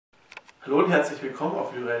Hallo und herzlich willkommen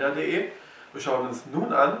auf LyreldaHD. Wir schauen uns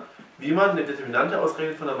nun an, wie man eine Determinante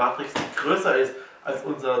ausrechnet von einer Matrix, die größer ist als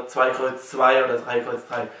unser 2 Kreuz 2 oder 3 Kreuz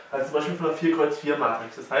 3. Also zum Beispiel von einer 4 Kreuz 4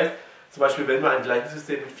 Matrix. Das heißt, zum Beispiel, wenn wir ein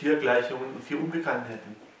Gleichungssystem mit 4 Gleichungen und 4 Unbekannten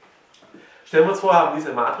hätten. Stellen wir uns vor, wir haben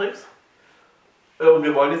diese Matrix und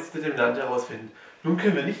wir wollen jetzt die Determinante herausfinden. Nun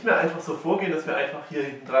können wir nicht mehr einfach so vorgehen, dass wir einfach hier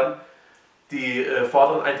hinten dran die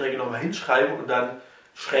vorderen Einträge nochmal hinschreiben und dann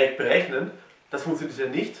schräg berechnen. Das funktioniert ja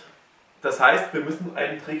nicht. Das heißt, wir müssen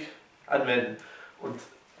einen Trick anwenden. Und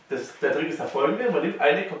der Trick ist der folgende: Man nimmt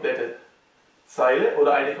eine komplette Zeile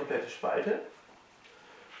oder eine komplette Spalte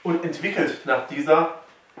und entwickelt nach dieser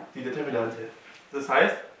die Determinante. Das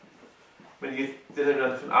heißt, wenn ich die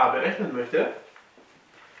Determinante von a berechnen möchte,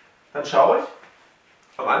 dann schaue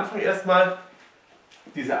ich am Anfang erstmal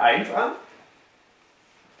diese 1 an,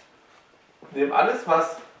 nehme alles,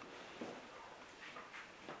 was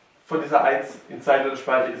von dieser 1 in Zeile oder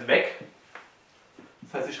Spalte ist, weg.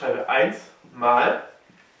 Das heißt, ich schreibe 1 mal,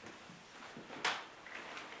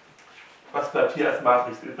 was bleibt hier als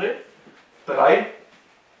Matrix übrig? 3,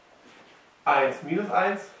 1, minus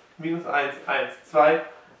 1, minus 1, 1, 2,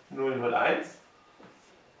 0, 0, 1.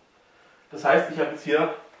 Das heißt, ich habe jetzt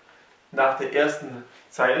hier nach der ersten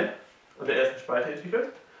Zeile und der ersten Spalte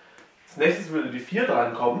entwickelt. Als nächstes würde die 4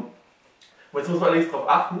 drankommen. Und jetzt muss man allerdings darauf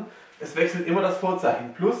achten, es wechselt immer das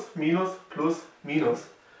Vorzeichen. Plus, minus, plus, minus.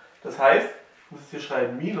 Das heißt, ich muss jetzt hier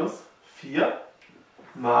schreiben minus 4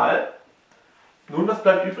 mal. Nun, was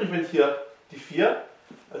bleibt übrig, wenn ich hier die 4,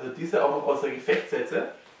 also diese auch noch außer Gefecht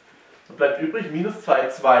setze? Dann bleibt übrig minus 2,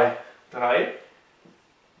 2, 3.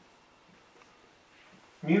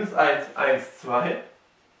 Minus 1, 1, 2.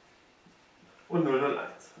 Und 0, 0, 1.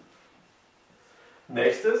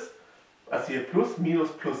 Nächstes, also hier plus,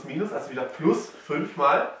 minus, also wieder plus 5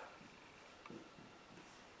 mal.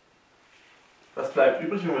 Was bleibt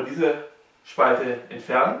übrig, wenn wir diese Spalte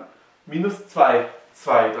entfernen? Minus 2,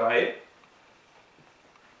 2, 3.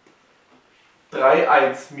 3,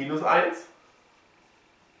 1, minus 1.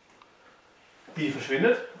 Die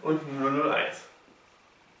verschwindet und 0, 0, 1.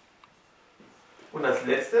 Und als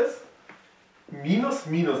letztes minus,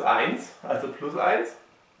 minus 1, also plus 1.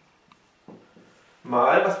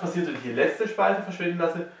 Mal, was passiert, wenn ich die letzte Spalte verschwinden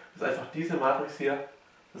lasse? Das ist einfach diese Matrix hier.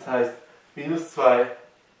 Das heißt minus 2,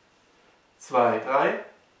 2, 3,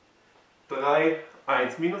 3,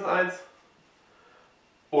 1, minus 1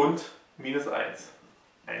 und minus 1,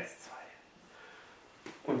 1, 2.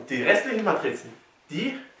 Und die restlichen Matrizen,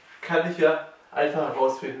 die kann ich ja einfach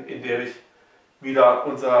herausfinden, indem ich wieder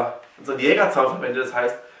unseren Jägerzaun verwende. Das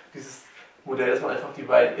heißt, dieses Modell, dass man einfach die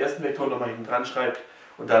beiden ersten Vektoren nochmal hinten dran schreibt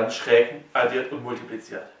und dann schräg addiert und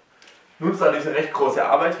multipliziert. Nun ist allerdings eine recht große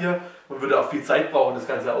Arbeit hier. Man würde auch viel Zeit brauchen, das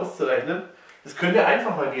Ganze auszurechnen. Das könnte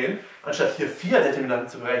einfacher gehen. Anstatt hier 4 Determinanten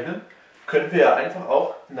zu berechnen, können wir ja einfach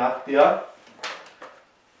auch nach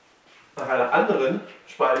einer anderen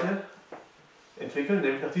Spalte entwickeln,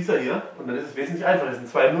 nämlich nach dieser hier. Und dann ist es wesentlich einfacher. Es sind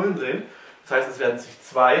 2 Nullen drin. Das heißt, es werden sich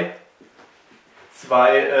zwei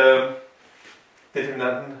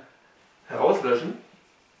Determinanten herauslöschen.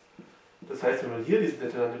 Das heißt, wenn man hier diese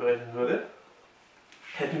Determinante berechnen würde,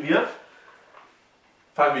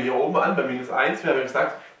 fangen wir hier oben an bei minus 1. Wir haben ja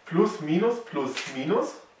gesagt, plus, minus, plus,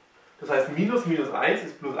 minus. Das heißt, minus, minus 1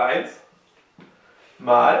 ist plus 1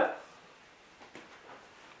 mal,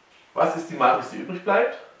 was ist die Matrix, die übrig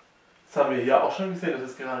bleibt? Das haben wir hier auch schon gesehen,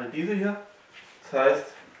 das ist gerade diese hier. Das heißt,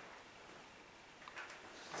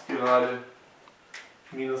 das ist gerade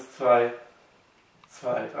minus 2,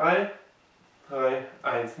 2, 3, 3,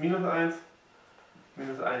 1, minus 1,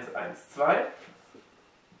 minus 1, 1, 2.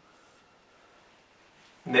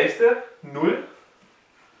 Nächste, 0.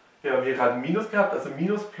 Wir haben hier gerade ein Minus gehabt, also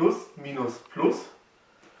minus, plus, minus, plus.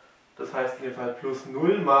 Das heißt in dem Fall plus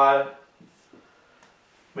 0 mal,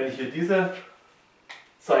 wenn ich hier diese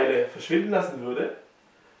Zeile verschwinden lassen würde,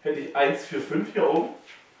 hätte ich 1, 4, 5 hier oben.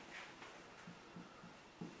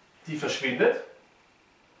 Die verschwindet.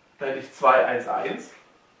 Dann hätte ich 2, 1, 1.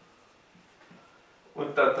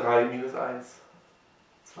 Und dann 3, minus 1,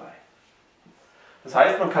 2. Das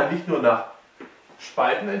heißt, man kann nicht nur nach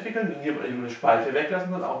Spalten entwickeln, hier eine Spalte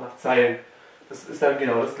weglassen, sondern auch nach Zeilen. Das ist dann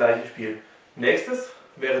genau das gleiche Spiel. Nächstes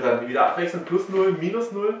wäre dann wieder abwechselnd plus 0,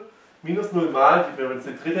 minus 0. Minus 0 mal, wenn wir jetzt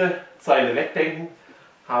die dritte Zeile wegdenken,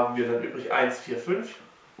 haben wir dann übrig 1, 4, 5.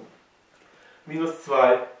 Minus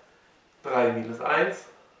 2, 3, minus 1.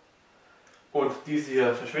 Und diese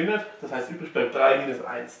hier verschwindet. Das heißt, übrig bleibt 3, minus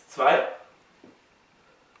 1, 2.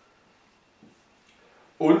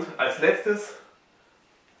 Und als letztes,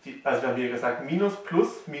 also wir haben hier gesagt minus,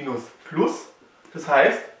 plus, minus, plus. Das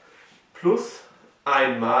heißt, plus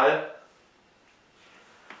einmal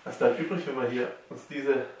Was bleibt übrig, wenn wir hier uns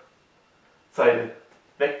diese Zeile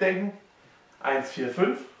wegdenken? 1, 4,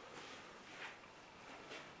 5.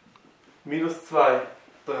 Minus 2,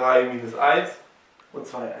 3, minus 1 und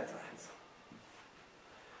 2, 1, 1.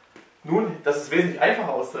 Nun, das ist wesentlich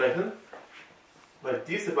einfacher auszurechnen, weil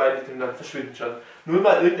diese beiden Determinanten verschwinden schon. 0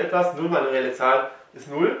 mal irgendetwas, 0 mal eine reelle Zahl ist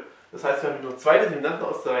 0. Das heißt, wir haben nur zwei Determinanten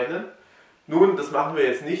auszurechnen. Nun, das machen wir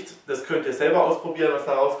jetzt nicht. Das könnt ihr selber ausprobieren, was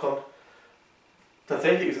da rauskommt.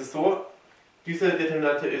 Tatsächlich ist es so, diese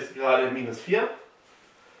Determinante ist gerade minus 4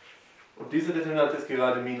 und diese Determinante ist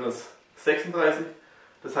gerade minus 36.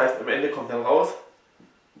 Das heißt, am Ende kommt dann raus,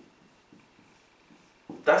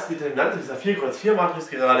 dass die Determinante dieser 4x4-Matrix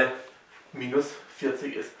gerade minus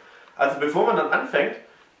 40 ist. Also bevor man dann anfängt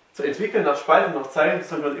zu entwickeln nach Spalten, nach Zeilen,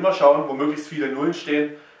 sollte man immer schauen, wo möglichst viele Nullen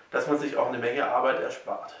stehen, dass man sich auch eine Menge Arbeit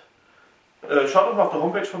erspart. Schaut doch mal auf der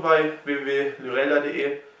Homepage vorbei,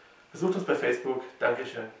 www.LyreldaHD. Besucht uns bei Facebook.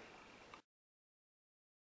 Dankeschön.